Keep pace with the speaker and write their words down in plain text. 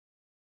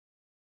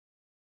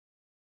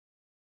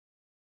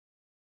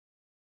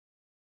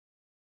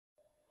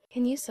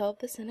Can you solve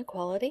this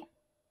inequality?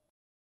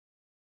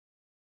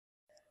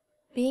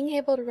 Being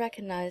able to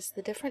recognize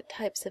the different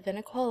types of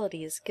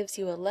inequalities gives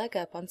you a leg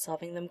up on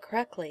solving them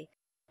correctly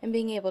and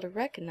being able to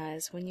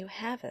recognize when you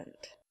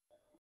haven't.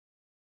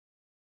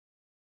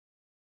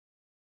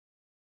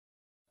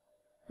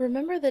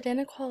 Remember that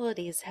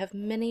inequalities have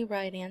many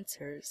right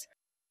answers.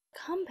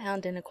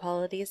 Compound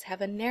inequalities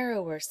have a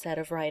narrower set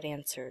of right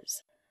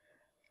answers.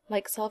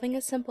 Like solving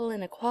a simple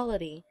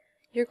inequality,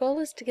 your goal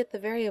is to get the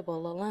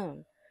variable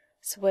alone,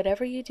 so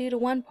whatever you do to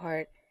one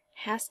part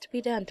has to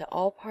be done to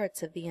all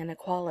parts of the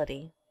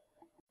inequality.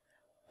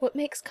 What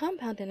makes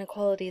compound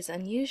inequalities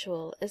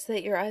unusual is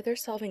that you're either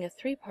solving a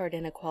three-part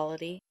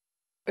inequality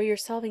or you're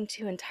solving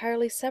two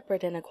entirely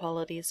separate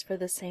inequalities for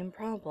the same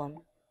problem.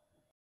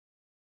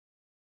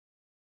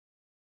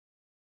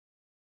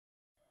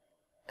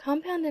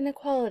 Compound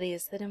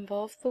inequalities that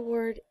involve the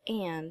word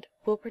 "and"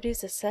 will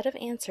produce a set of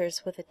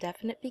answers with a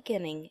definite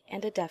beginning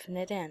and a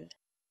definite end.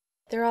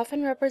 They're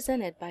often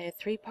represented by a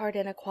three-part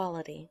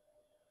inequality.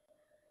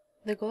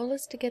 The goal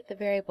is to get the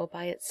variable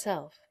by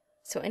itself,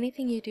 so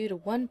anything you do to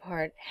one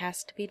part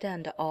has to be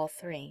done to all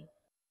three.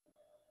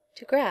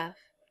 To graph,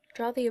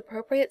 draw the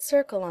appropriate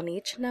circle on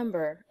each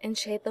number and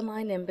shade the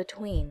line in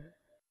between.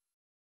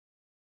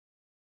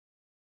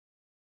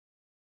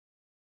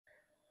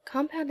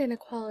 Compound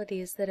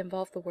inequalities that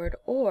involve the word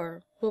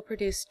 "or" will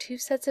produce two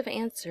sets of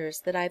answers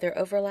that either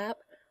overlap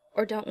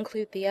or don't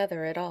include the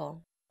other at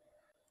all.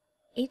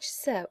 Each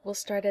set will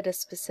start at a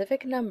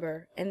specific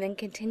number and then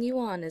continue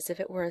on as if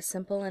it were a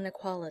simple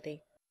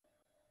inequality.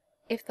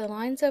 If the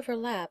lines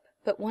overlap,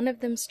 but one of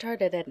them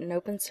started at an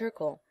open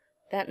circle,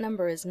 that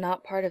number is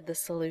not part of the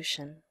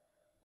solution.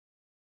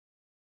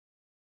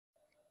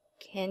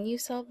 Can you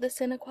solve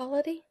this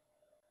inequality?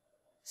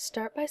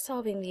 Start by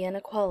solving the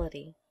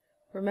inequality.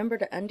 Remember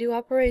to undo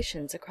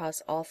operations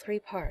across all three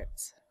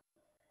parts.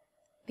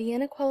 The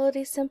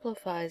inequality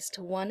simplifies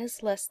to 1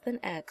 is less than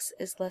x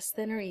is less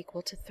than or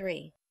equal to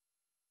 3.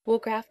 We'll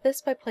graph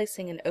this by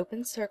placing an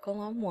open circle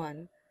on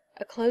 1,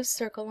 a closed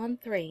circle on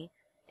 3,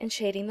 and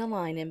shading the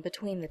line in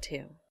between the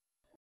two.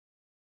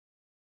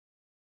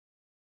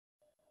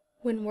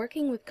 When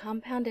working with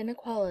compound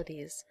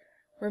inequalities,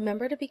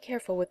 remember to be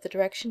careful with the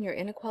direction your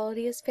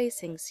inequality is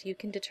facing so you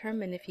can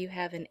determine if you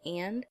have an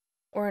 "and"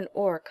 or an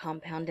 "or"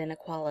 compound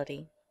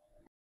inequality.